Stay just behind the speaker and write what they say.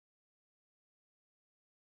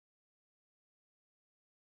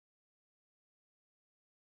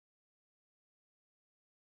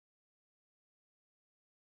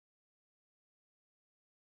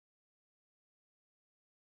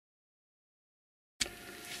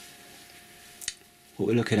What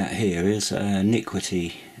we're looking at here is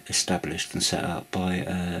iniquity established and set up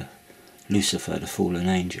by Lucifer, the fallen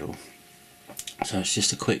angel. So it's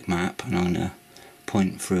just a quick map, and I'm going to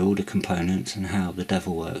point through all the components and how the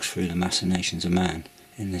devil works through the machinations of man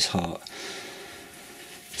in this heart.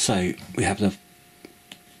 So we have the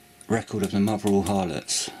record of the mother of all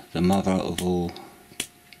harlots, the mother of all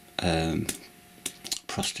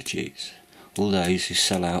prostitutes, all those who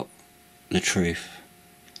sell out the truth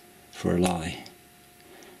for a lie.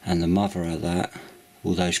 And the mother of that,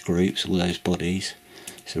 all those groups, all those bodies,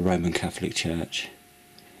 is the Roman Catholic Church.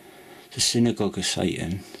 The synagogue of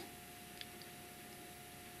Satan,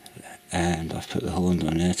 and I've put the horns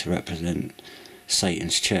on there to represent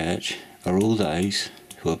Satan's church, are all those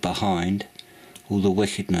who are behind all the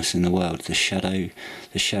wickedness in the world, the shadow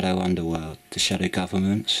underworld, the shadow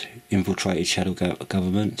governments, infiltrated shadow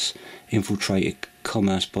governments, infiltrated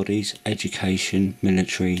commerce bodies, education,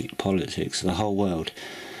 military, politics, the whole world.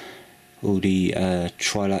 All the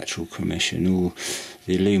Trilateral Commission, all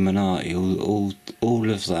the Illuminati,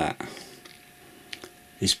 all of that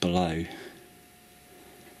is below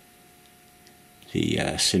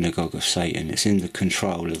the synagogue of Satan. It's in the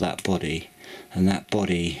control of that body, and that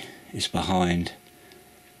body is behind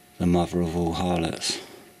the mother of all harlots.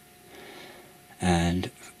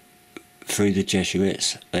 And through the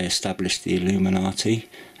Jesuits, they established the Illuminati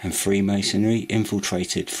and Freemasonry,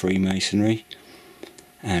 infiltrated Freemasonry.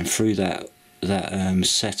 And through that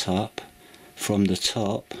setup from the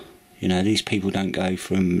top, you know, these people don't go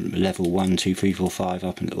from level 1, 2, 3, 4, 5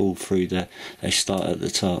 up and all through they start at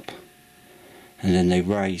the top, and then they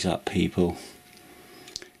raise up people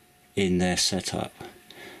in their setup,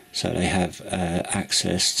 so they have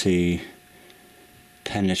access to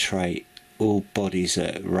penetrate all bodies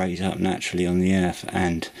that raise up naturally on the earth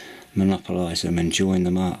and monopolise them and join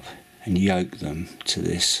them up and yoke them to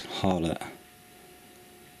this harlot.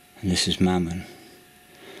 And this is Mammon.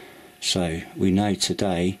 So we know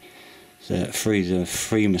today that through the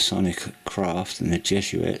Freemasonic craft and the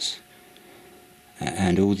Jesuits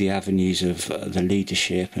and all the avenues of the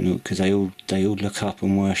leadership, and because they all look up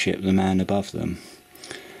and worship the man above them,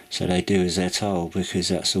 so they do as they're told, because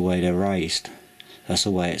that's the way they're raised, that's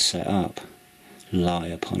the way it's set up, lie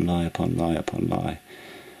upon lie upon lie upon lie,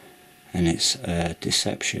 and it's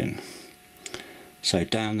deception. So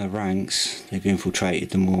down the ranks, they've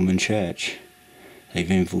infiltrated the Mormon Church,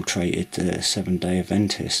 they've infiltrated the Seventh-day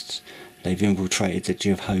Adventists, they've infiltrated the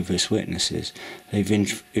Jehovah's Witnesses, they've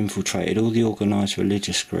infiltrated all the organised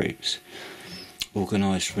religious groups,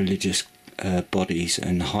 organised religious bodies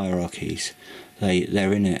and hierarchies.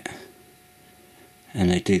 They're in it,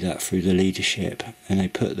 and they do that through the leadership, and they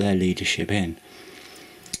put their leadership in.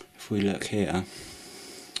 If we look here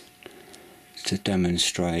to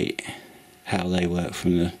demonstrate how they work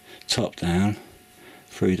from the top down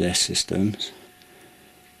through their systems,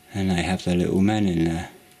 and they have their little men in there.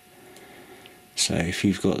 So if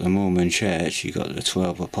you've got the Mormon Church, you've got the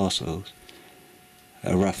 12 apostles,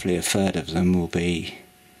 roughly a third of them will be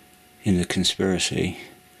in the conspiracy,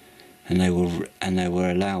 and they will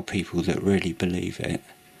allow people that really believe it,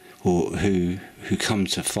 or who come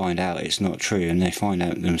to find out it's not true, and they find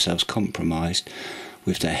out themselves compromised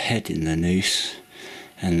with their head in the noose.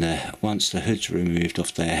 And once the hood's removed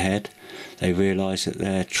off their head, they realise that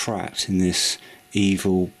they're trapped in this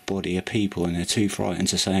evil body of people, and they're too frightened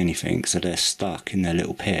to say anything, so they're stuck in their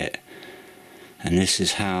little pit. And this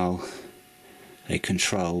is how they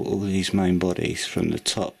control all these main bodies from the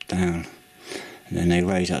top down, and then they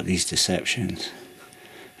raise up these deceptions.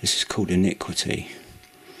 This is called iniquity.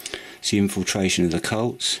 It's the infiltration of the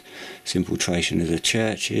cults, it's infiltration of the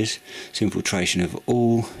churches, it's infiltration of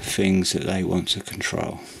all things that they want to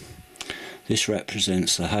control. This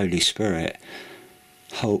represents the Holy Spirit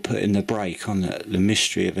putting the brake on the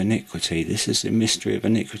mystery of iniquity. This is the mystery of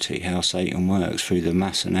iniquity, how Satan works through the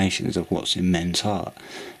machinations of what's in men's heart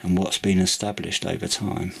and what's been established over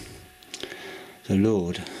time. The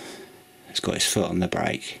Lord has got his foot on the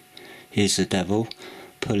brake. Here's the devil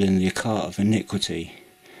pulling the cart of iniquity,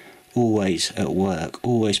 always at work,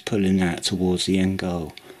 always pulling that towards the end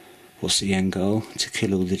goal. What's the end goal? To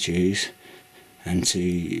kill all the Jews, and to,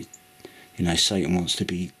 you know, Satan wants to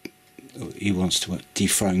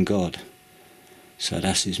dethrone God. So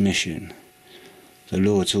that's his mission. The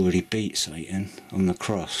Lord's already beat Satan on the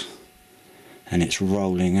cross, and it's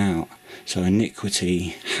rolling out. So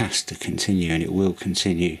iniquity has to continue, and it will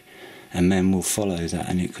continue, and men will follow that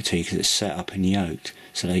iniquity because it's set up and yoked.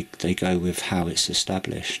 So they go with how it's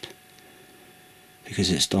established, because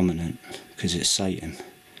it's dominant, because it's Satan.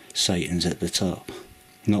 Satan's at the top,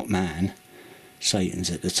 not man. Satan's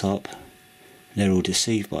at the top, They're all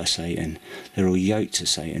deceived by Satan. They're all yoked to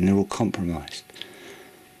Satan. They're all compromised.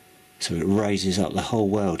 So it raises up the whole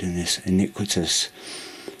world in this iniquitous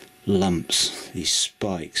lumps, these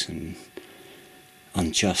spikes and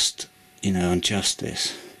injustice.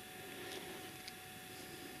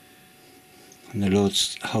 And the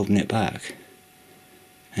Lord's holding it back.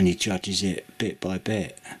 And he judges it bit by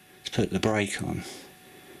bit to put the brake on.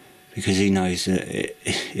 Because he knows that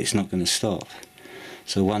it's not going to stop.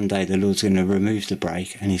 So one day the Lord's going to remove the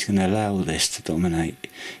brake and he's going to allow this to dominate.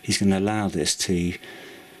 He's going to allow that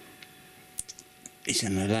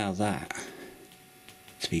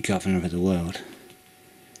to be governor of the world.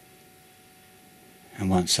 And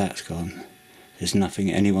once that's gone, there's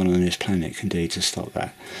nothing anyone on this planet can do to stop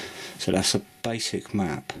that. So that's a basic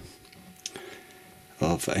map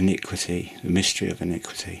of iniquity, the mystery of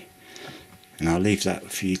iniquity. And I'll leave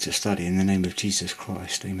that for you to study in the name of Jesus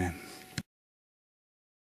Christ. Amen.